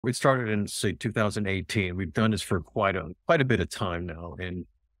We started in, say, 2018. We've done this for quite a bit of time now, and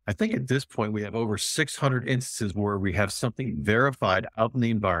I think at this point we have over 600 instances where we have something verified out in the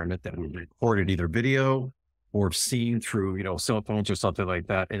environment that we recorded either video or seen through, cell phones or something like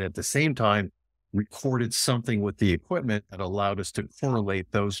that, and at the same time recorded something with the equipment that allowed us to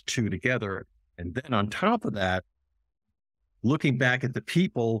correlate those two together. And then on top of that, looking back at the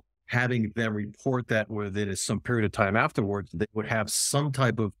people, having them report that within some period of time afterwards, they would have some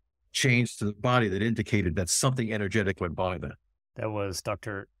type of change to the body that indicated that something energetic went by them. That was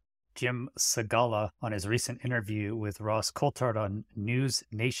Dr. Jim Segala on his recent interview with Ross Coulthart on News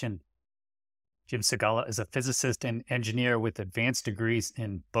Nation. Jim Segala is a physicist and engineer with advanced degrees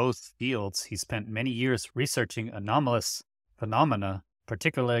in both fields. He spent many years researching anomalous phenomena,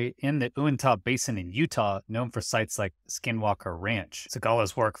 particularly in the Uinta Basin in Utah, known for sites like Skinwalker Ranch.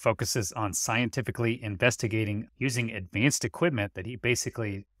 Segala's work focuses on scientifically investigating using advanced equipment that he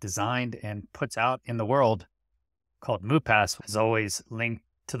basically designed and puts out in the world called MUPAS. As always, linked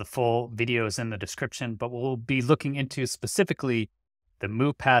to the full videos in the description, but we'll be looking into specifically the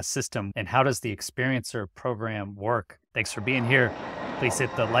MUPAS system and how does the Experiencer program work. Thanks for being here. Please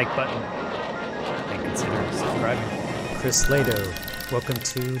hit the like button and consider subscribing. Chris Lehto, welcome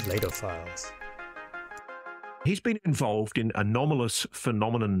to LehtoFiles. He's been involved in anomalous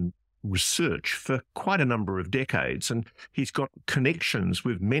phenomenon research for quite a number of decades, and he's got connections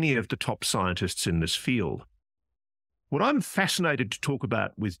with many of the top scientists in this field. What I'm fascinated to talk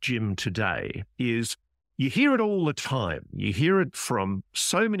about with Jim today is you hear it all the time. You hear it from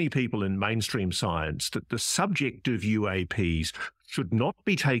so many people in mainstream science that the subject of UAPs should not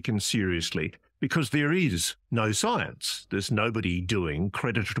be taken seriously because there is no science. There's nobody doing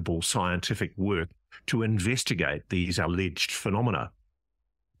creditable scientific work to investigate these alleged phenomena.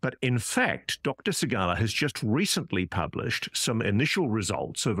 But in fact, Dr. Segala has just recently published some initial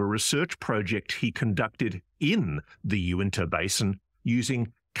results of a research project he conducted in the Uinta Basin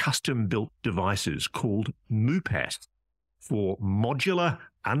using custom-built devices called MUPAS for Modular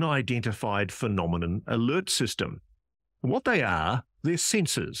Unidentified Phenomenon Alert System. What they are, they're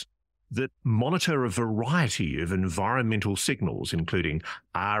sensors that monitor a variety of environmental signals, including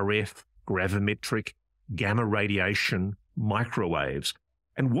RF, gravimetric, gamma radiation, microwaves.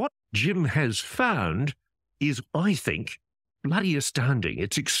 And what Jim has found is, I think, bloody astounding.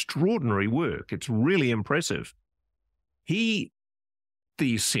 It's extraordinary work. It's really impressive. These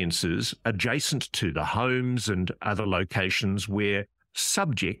sensors adjacent to the homes and other locations where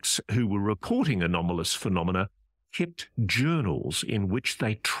subjects who were reporting anomalous phenomena kept journals in which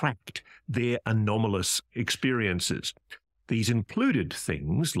they tracked their anomalous experiences. These included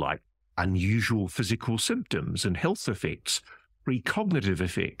things like unusual physical symptoms and health effects, precognitive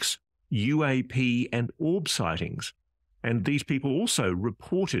effects, UAP and orb sightings. And these people also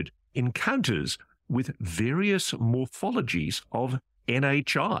reported encounters with various morphologies of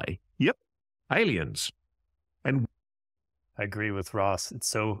NHI. Yep, aliens. And I agree with Ross. It's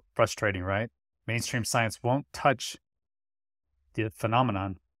so frustrating, right? Mainstream science won't touch the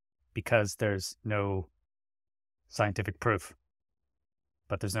phenomenon because there's no scientific proof.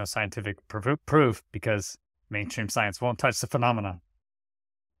 But there's no scientific proof because mainstream science won't touch the phenomenon.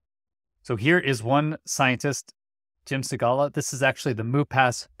 So here is one scientist, Jim Segala. This is actually the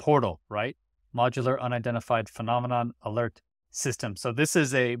MUPAS portal, right? Modular Unidentified Phenomenon Alert System. So this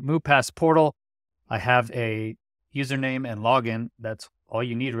is a MUPAS portal. I have a username and login. That's all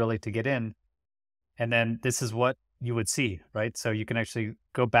you need really to get in. And then this is what you would see, right? So you can actually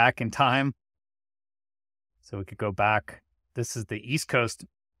go back in time. So we could go back. This is the East Coast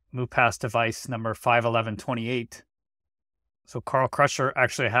MUPAS device number 51128. So Carl Crusher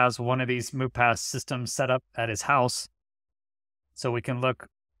actually has one of these MUPAS systems set up at his house. So we can look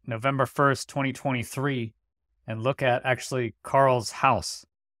November 1st, 2023, and look at actually Carl's house.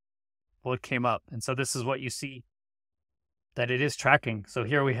 What came up. And so this is what you see that it is tracking. So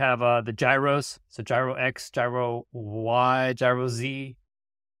here we have the gyros. So gyro X, gyro Y, gyro Z.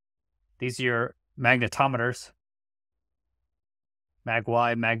 These are your magnetometers. Mag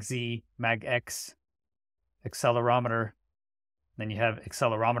Y, Mag Z, Mag X, accelerometer. Then you have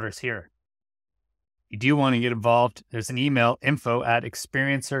accelerometers here. You do want to get involved. There's an email,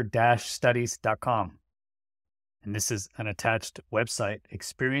 info@experiencer-studies.com. And this is an attached website,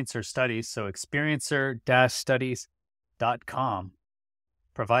 Experiencer Studies. So experiencer-studies.com.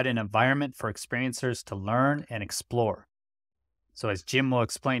 Provide an environment for experiencers to learn and explore. So as Jim will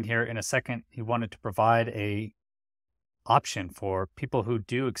explain here in a second, he wanted to provide a option for people who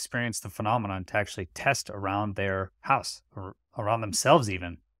do experience the phenomenon to actually test around their house or around themselves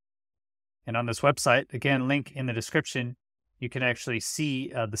even. And on this website, again, link in the description, you can actually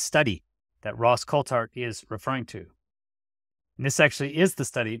see the study that Ross Coulthart is referring to. And this actually is the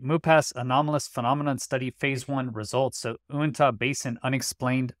study, MUPAS Anomalous Phenomenon Study Phase 1 Results. So Uintah Basin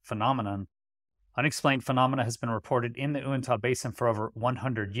Unexplained Phenomenon. Unexplained phenomena has been reported in the Uintah Basin for over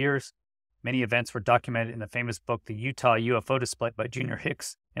 100 years. Many events were documented in the famous book, The Utah UFO Display by Junior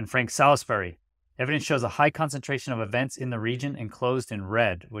Hicks and Frank Salisbury. Evidence shows a high concentration of events in the region enclosed in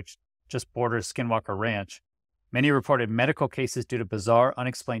red, which just borders Skinwalker Ranch. Many reported medical cases due to bizarre,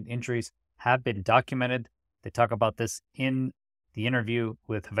 unexplained injuries have been documented. They talk about this in the interview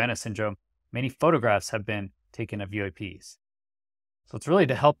with Havana Syndrome. Many photographs have been taken of UAPs. So it's really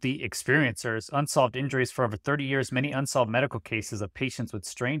to help the experiencers. Unsolved injuries for over 30 years. Many unsolved medical cases of patients with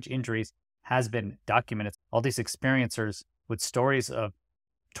strange injuries has been documented. All these experiencers with stories of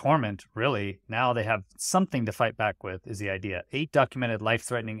torment, really, now they have something to fight back with, is the idea. 8 documented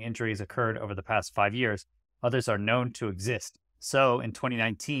life-threatening injuries occurred over the past 5 years. Others are known to exist. So in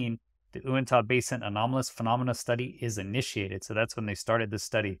 2019, the Uintah Basin Anomalous Phenomena Study is initiated. So that's when they started this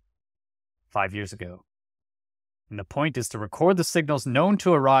study 5 years ago. And the point is to record the signals known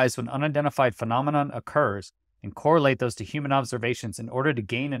to arise when unidentified phenomenon occurs and correlate those to human observations in order to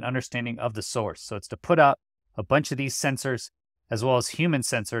gain an understanding of the source. So it's to put out a bunch of these sensors as well as human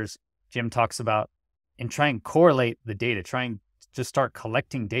sensors Jim talks about and try and correlate the data, try and just start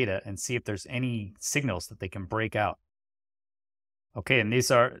collecting data and see if there's any signals that they can break out. Okay, and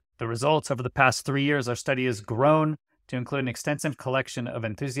these are the results. Over the past 3 years, our study has grown to include an extensive collection of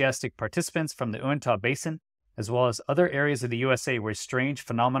enthusiastic participants from the Uintah Basin, as well as other areas of the USA where strange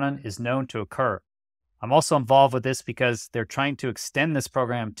phenomenon is known to occur. I'm also involved with this because they're trying to extend this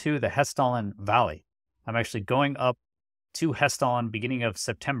program to the Hessdalen Valley. I'm actually going up to Hessdalen beginning of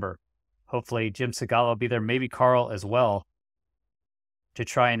September. Hopefully Jim Segala will be there, maybe Carl as well, to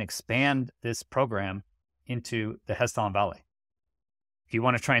try and expand this program into the Hessdalen Valley. If you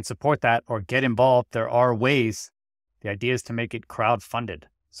want to try and support that or get involved, there are ways. The idea is to make it crowd-funded.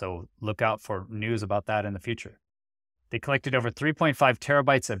 So look out for news about that in the future. They collected over 3.5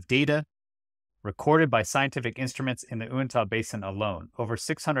 terabytes of data recorded by scientific instruments in the Uintah Basin alone. Over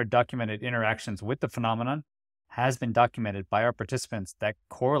 600 documented interactions with the phenomenon has been documented by our participants that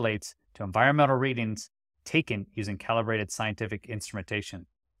correlates to environmental readings taken using calibrated scientific instrumentation.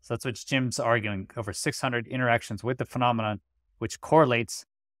 So that's what Jim's arguing, over 600 interactions with the phenomenon, which correlates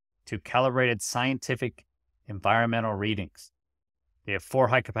to calibrated scientific environmental readings. They have 4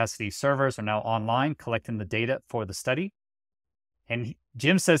 high-capacity servers are now online collecting the data for the study. And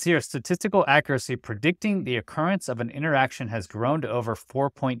Jim says here, statistical accuracy predicting the occurrence of an interaction has grown to over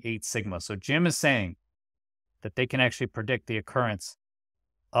 4.8 sigma. So Jim is saying that they can actually predict the occurrence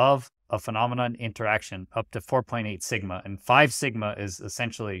of a phenomenon interaction up to 4.8 sigma. And 5 sigma is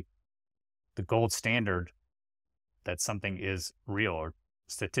essentially the gold standard that something is real or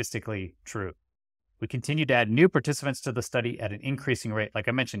statistically true. We continue to add new participants to the study at an increasing rate. Like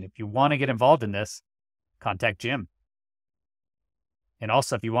I mentioned, if you want to get involved in this, contact Jim. And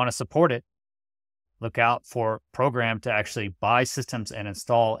also, if you want to support it, look out for a program to actually buy systems and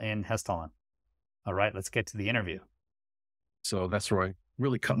install in Hessdalen. All right, let's get to the interview. So that's where I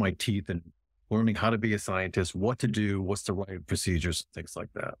really cut my teeth in learning how to be a scientist, what to do, what's the right procedures, things like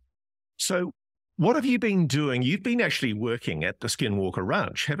that. So what have you been doing? You've been actually working at the Skinwalker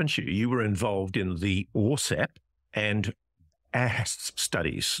Ranch, haven't you? You were involved in the ORSAP and AS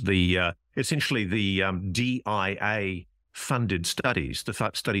studies, essentially the DIA-funded studies,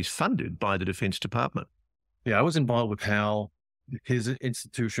 the studies funded by the Defense Department. Yeah, I was involved with Hal. His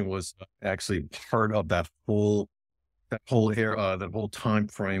institution was actually part of that whole time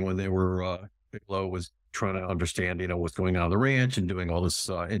frame when they were Bigelow was trying to understand, what's going on the ranch and doing all this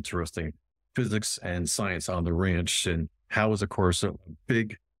interesting physics and science on the ranch. And Hal was, of course, a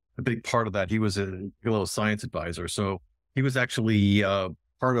big part of that. He was a Bigelow science advisor, so he was actually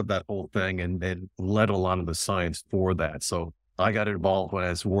part of that whole thing and led a lot of the science for that. So I got involved when I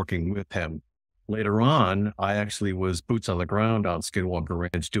was working with him. Later on, I actually was boots on the ground on Skinwalker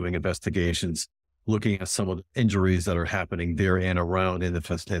Ranch doing investigations, looking at some of the injuries that are happening there and around in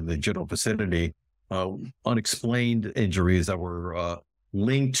the general vicinity, unexplained injuries that were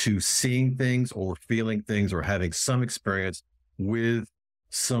linked to seeing things or feeling things or having some experience with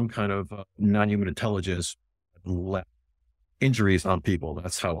some kind of non-human intelligence injuries on people.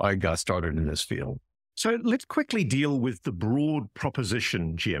 That's how I got started in this field. So let's quickly deal with the broad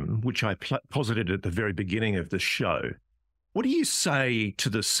proposition, Jim, which I posited at the very beginning of the show. What do you say to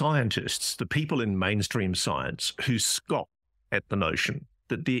the scientists, the people in mainstream science who scoff at the notion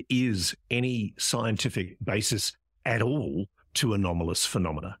that there is any scientific basis at all to anomalous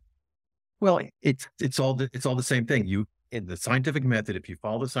phenomena? Well, it's all the same thing. in the scientific method, if you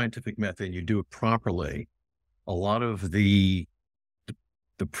follow the scientific method and you do it properly, a lot of the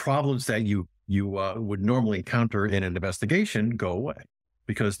problems that you would normally encounter in an investigation go away,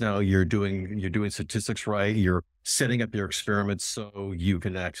 because now you're doing statistics right. You're setting up your experiments so you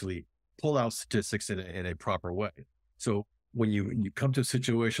can actually pull out statistics in a proper way. So when you come to a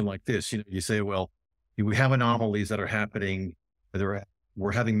situation like this, you say, well, we have anomalies that are happening.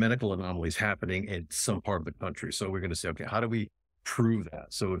 We're having medical anomalies happening in some part of the country. So we're going to say, okay, how do we prove that?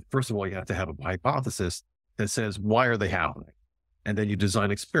 So first of all, you have to have a hypothesis that says, why are they happening? And then you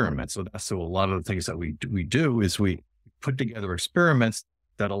design experiments. So a lot of the things that we do is we put together experiments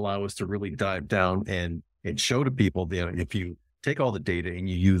that allow us to really dive down and show to people that if you take all the data and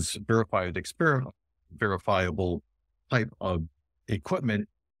you use verifiable type of equipment,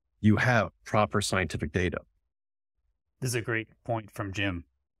 you have proper scientific data. This is a great point from Jim.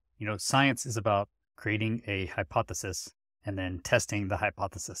 Science is about creating a hypothesis and then testing the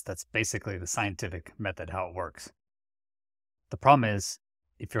hypothesis. That's basically the scientific method, how it works. The problem is,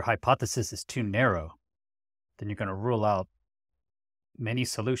 if your hypothesis is too narrow, then you're going to rule out many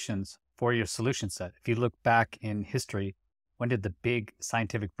solutions for your solution set. If you look back in history, when did the big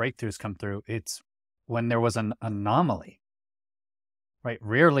scientific breakthroughs come through? It's when there was an anomaly, right?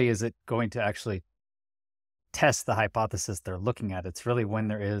 Rarely is it going to actually test the hypothesis they're looking at. It's really when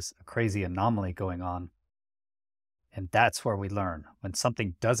there is a crazy anomaly going on. And that's where we learn. When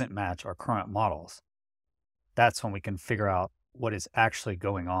something doesn't match our current models, that's when we can figure out what is actually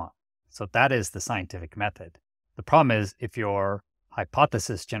going on. So that is the scientific method. The problem is if your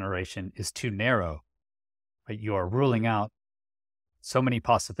hypothesis generation is too narrow, right, you are ruling out so many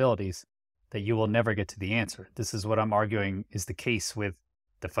possibilities that you will never get to the answer. This is what I'm arguing is the case with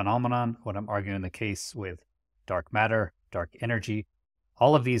the phenomenon, what I'm arguing the case with dark matter, dark energy,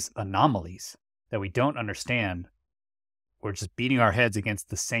 all of these anomalies that we don't understand. We're just beating our heads against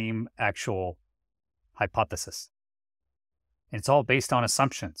the same actual hypothesis. And it's all based on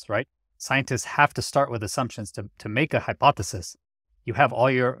assumptions, right? Scientists have to start with assumptions to make a hypothesis. You have all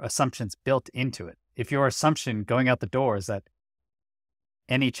your assumptions built into it. If your assumption going out the door is that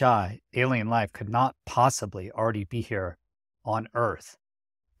NHI, alien life, could not possibly already be here on Earth,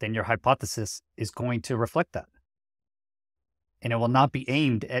 then your hypothesis is going to reflect that. And it will not be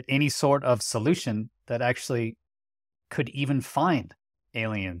aimed at any sort of solution that actually could even find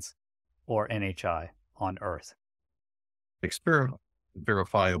aliens or NHI on Earth. Experiment,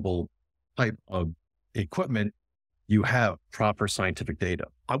 verifiable type of equipment, you have proper scientific data.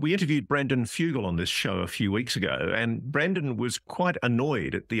 We interviewed Brandon Fugel on this show a few weeks ago, and Brandon was quite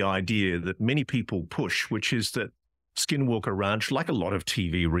annoyed at the idea that many people push, which is that Skinwalker Ranch, like a lot of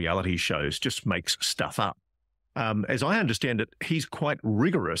TV reality shows, just makes stuff up. As I understand it, he's quite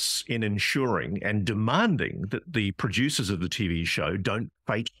rigorous in ensuring and demanding that the producers of the TV show don't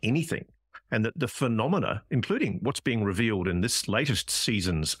fake anything, and that the phenomena, including what's being revealed in this latest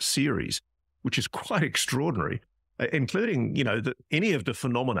season's series, which is quite extraordinary, including, that any of the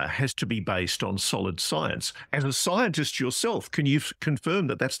phenomena has to be based on solid science. As a scientist yourself, can you confirm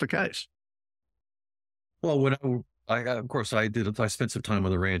that that's the case? Well, when of course, I spent some time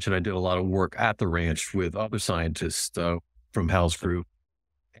on the ranch, and I did a lot of work at the ranch with other scientists from Hal's group.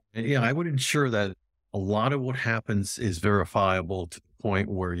 And I would ensure that a lot of what happens is verifiable to the point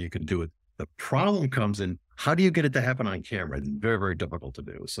where you can do it. The problem comes in, how do you get it to happen on camera? It's very, very difficult to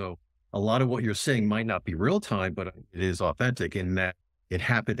do. So a lot of what you're seeing might not be real time, but it is authentic in that it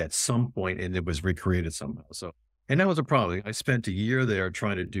happened at some point and it was recreated somehow. So, and that was a problem. I spent a year there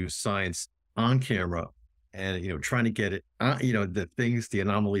trying to do science on camera, and, trying to get it, the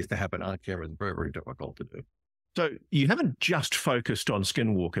anomalies to happen on camera is very, very difficult to do. So you haven't just focused on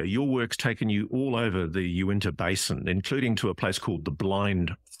Skinwalker. Your work's taken you all over the Uinta Basin, including to a place called the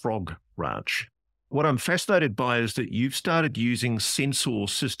Blind Frog Ranch. What I'm fascinated by is that you've started using sensor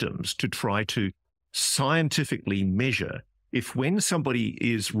systems to try to scientifically measure if, when somebody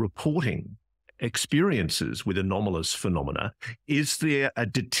is reporting experiences with anomalous phenomena, is there a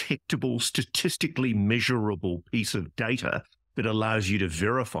detectable, statistically measurable piece of data that allows you to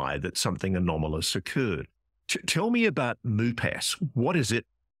verify that something anomalous occurred? Tell me about MUPAS. What is it?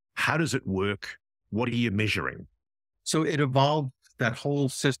 How does it work? What are you measuring? So it evolved, that whole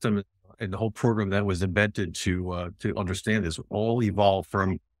system and the whole program that was invented to understand this all evolved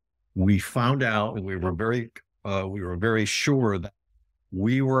from, we found out, and we were very sure that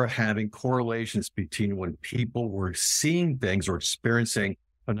we were having correlations between when people were seeing things or experiencing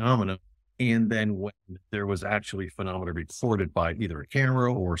phenomena, and then when there was actually phenomena recorded by either a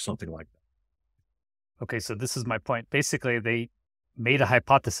camera or something like that. Okay, so this is my point. Basically, they made a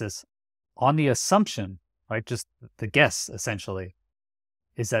hypothesis on the assumption, right? Just the guess, essentially,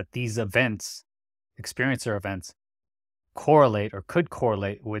 is that these events, experiencer events, correlate or could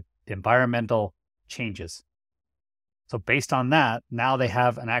correlate with environmental changes. So based on that, now they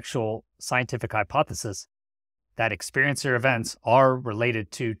have an actual scientific hypothesis that experiencer events are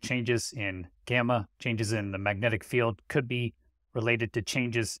related to changes in gamma, changes in the magnetic field, could be related to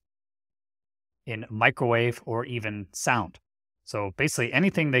changes in microwave or even sound. So basically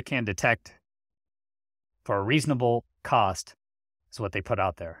anything they can detect for a reasonable cost is what they put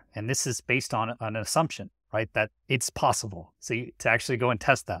out there. And this is based on an assumption, right? That it's possible. So to actually go and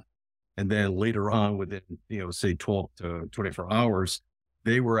test that. And then later on, within, say 12 to 24 hours,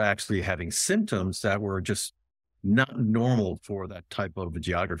 they were actually having symptoms that were just not normal for that type of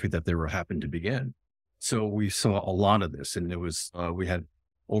geography that they were happened to be in. So we saw a lot of this, and there was, we had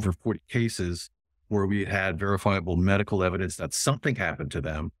over 40 cases where we had verifiable medical evidence that something happened to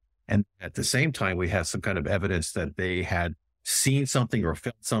them. And at the same time, we had some kind of evidence that they had seen something or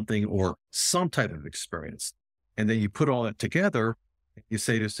felt something or some type of experience. And then you put all that together, you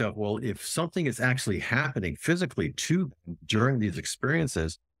say to yourself, well, if something is actually happening physically to them during these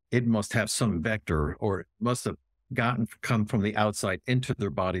experiences, it must have some vector, or it must have come from the outside into their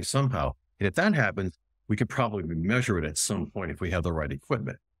body somehow. And if that happens, we could probably measure it at some point if we have the right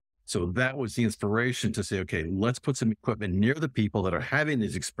equipment. So that was the inspiration to say, okay, let's put some equipment near the people that are having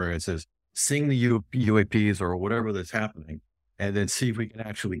these experiences, seeing the UAPs or whatever that's happening, and then see if we can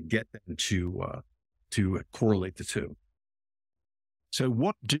actually get them to correlate the two. So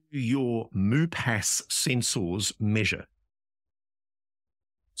what do your MUPAS sensors measure?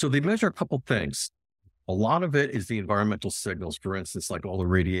 So they measure a couple things. A lot of it is the environmental signals, for instance, like all the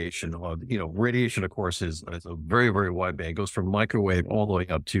radiation. Radiation, of course, is a very, very wide band. It goes from microwave all the way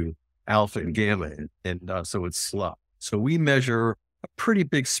up to alpha and gamma, and so it's slow. So we measure a pretty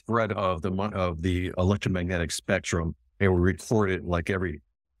big spread of the electromagnetic spectrum, and we record it like every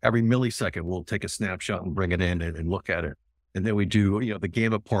millisecond. We'll take a snapshot and bring it in and look at it. And then we do, the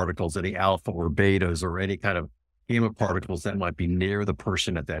gamma particles, any alpha or betas or any kind of gamma particles that might be near the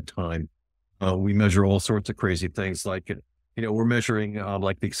person at that time. We measure all sorts of crazy things like, we're measuring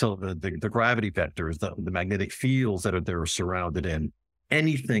like the gravity vectors, the magnetic fields that they're surrounded in,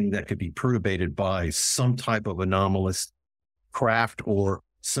 anything that could be perturbated by some type of anomalous craft or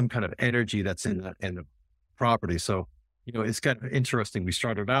some kind of energy that's in the property. So, it's kind of interesting. We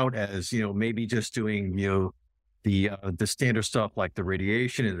started out as, maybe just doing, the standard stuff like the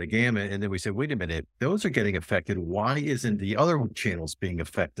radiation and the gamma. And then we said, wait a minute, those are getting affected. Why isn't the other channels being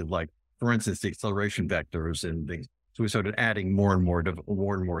affected? Like, for instance, the acceleration vectors and things. So we started adding more and more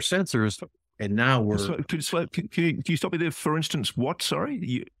sensors. And now we're... Can you stop me there? For instance, what?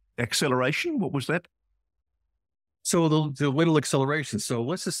 Sorry? Acceleration? What was that? So the little acceleration. So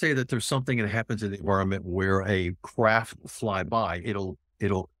let's just say that there's something that happens in the environment where a craft will fly by.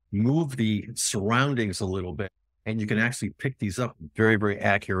 It'll move the surroundings a little bit. And you can actually pick these up very, very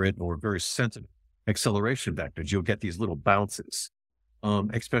accurate or very sensitive acceleration vectors. You'll get these little bounces,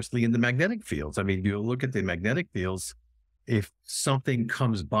 especially in the magnetic fields. I mean, you look at the magnetic fields, if something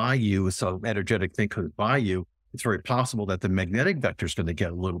comes by you, some energetic thing comes by you, it's very possible that the magnetic vector is going to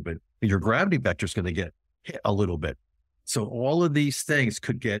get a little bit, your gravity vector is going to get hit a little bit. So all of these things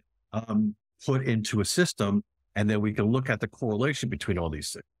could get put into a system, and then we can look at the correlation between all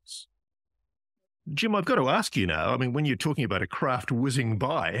these things. Jim, I've got to ask you now, I mean, when you're talking about a craft whizzing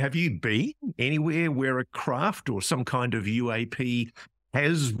by, have you been anywhere where a craft or some kind of UAP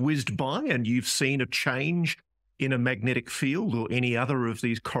has whizzed by and you've seen a change in a magnetic field or any other of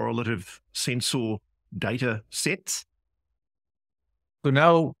these correlative sensor data sets? So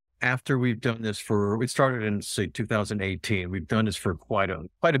now, after we've done this we started in, say, 2018, we've done this for quite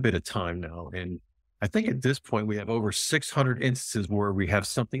a bit of time now. And I think at this point, we have over 600 instances where we have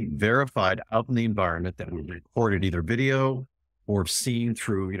something verified out in the environment that we recorded either video or seen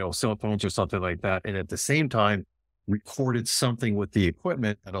through, cell phones or something like that. And at the same time, recorded something with the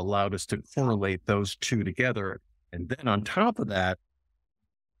equipment that allowed us to correlate those two together. And then on top of that,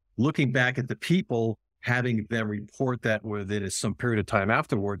 looking back at the people, having them report that within some period of time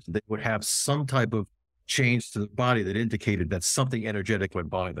afterwards, they would have some type of change to the body that indicated that something energetic went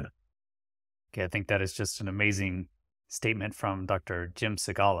by them. Okay, I think that is just an amazing statement from Dr. Jim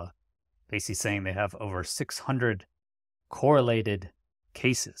Segala, basically saying they have over 600 correlated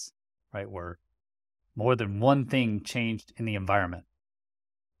cases, right, where more than one thing changed in the environment.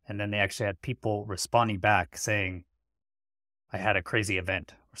 And then they actually had people responding back saying, I had a crazy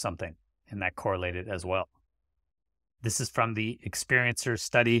event or something, and that correlated as well. This is from the experiencer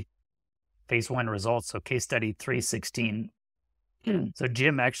study, phase 1 results, so case study 316. So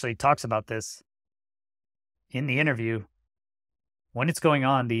Jim actually talks about this in the interview, when it's going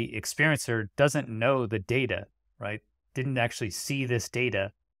on, the experiencer doesn't know the data, right? Didn't actually see this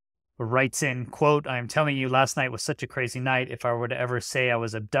data, but writes in, quote, "I'm telling you, last night was such a crazy night. If I were to ever say I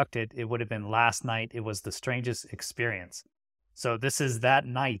was abducted, it would have been last night. It was the strangest experience." So this is that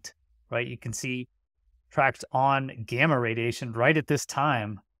night, right? You can see tracked on gamma radiation right at this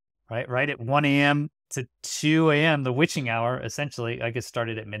time, right at 1 a.m. to 2 a.m., the witching hour, essentially. I guess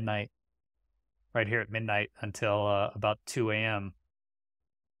started at midnight, right here at midnight until about 2 a.m.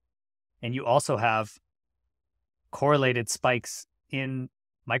 And you also have correlated spikes in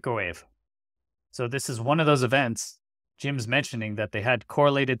microwave. So this is one of those events Jim's mentioning, that they had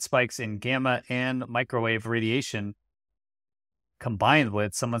correlated spikes in gamma and microwave radiation combined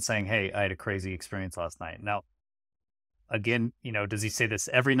with someone saying, "Hey, I had a crazy experience last night." Now, again, does he say this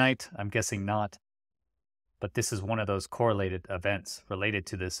every night? I'm guessing not. But this is one of those correlated events related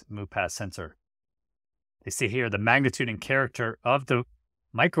to this MUPAS sensor. They say here the magnitude and character of the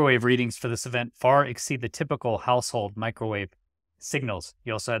microwave readings for this event far exceed the typical household microwave signals.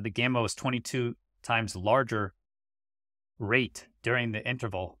 You also had the gamma was 22 times larger rate during the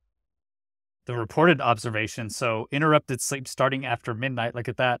interval. The reported observation, so interrupted sleep starting after midnight, look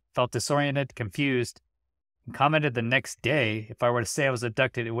at that, felt disoriented, confused, and commented the next day, "If I were to say I was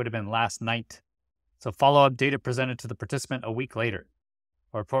abducted, it would have been last night." So follow-up data presented to the participant a week later.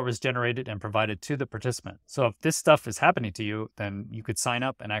 A report was generated and provided to the participant. So if this stuff is happening to you, then you could sign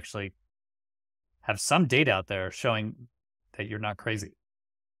up and actually have some data out there showing that you're not crazy.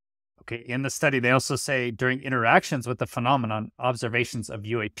 Okay, in the study, they also say during interactions with the phenomenon, observations of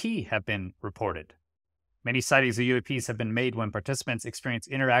UAP have been reported. Many sightings of UAPs have been made when participants experience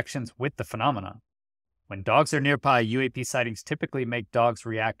interactions with the phenomenon. When dogs are nearby, UAP sightings typically make dogs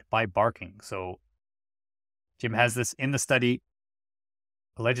react by barking. So Jim has this in the study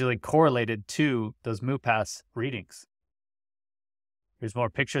allegedly correlated to those MUPAS readings. Here's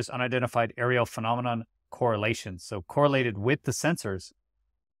more pictures, unidentified aerial phenomenon correlation. So correlated with the sensors,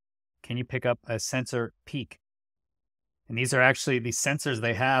 can you pick up a sensor peak? And these are actually the sensors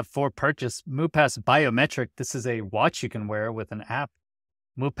they have for purchase. MUPAS Biometric, this is a watch you can wear with an app.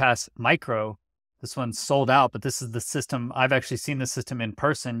 MUPAS Micro, this one's sold out, but this is the system. I've actually seen the system in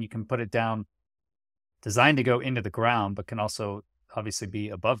person. You can put it down, designed to go into the ground, but can also obviously be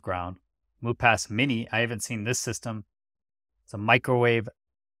above ground. MUPAS Mini, I haven't seen this system. It's a microwave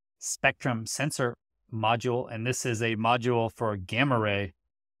spectrum sensor module, and this is a module for gamma ray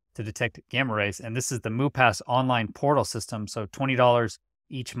to detect gamma rays. And this is the MUPAS online portal system. So $20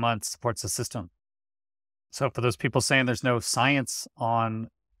 each month supports the system. So for those people saying there's no science on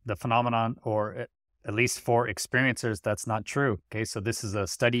the phenomenon, or at least for experiencers, that's not true. Okay, so this is a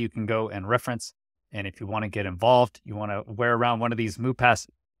study you can go and reference. And if you want to get involved, you want to wear around one of these MUPAS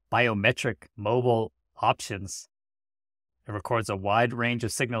biometric mobile options. It records a wide range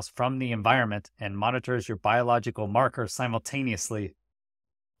of signals from the environment and monitors your biological marker simultaneously.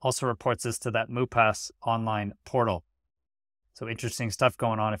 Also reports this to that MUPAS online portal. So interesting stuff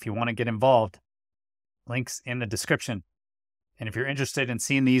going on. If you want to get involved, links in the description. And if you're interested in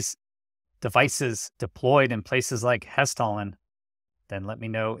seeing these devices deployed in places like Hessdalen, then let me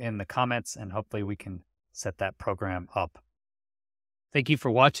know in the comments and hopefully we can set that program up. Thank you for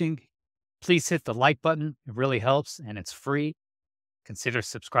watching. Please hit the like button. It really helps and it's free. Consider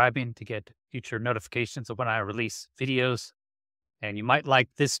subscribing to get future notifications of when I release videos. And you might like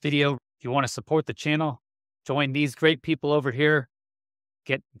this video. If you want to support the channel, join these great people over here,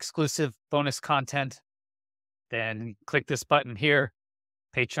 get exclusive bonus content, then click this button here,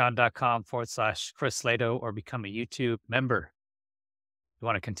 patreon.com/chrislehto, or become a YouTube member. If you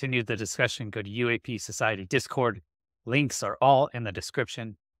want to continue the discussion, go to UAP Society Discord. Links are all in the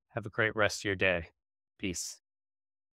description. Have a great rest of your day. Peace.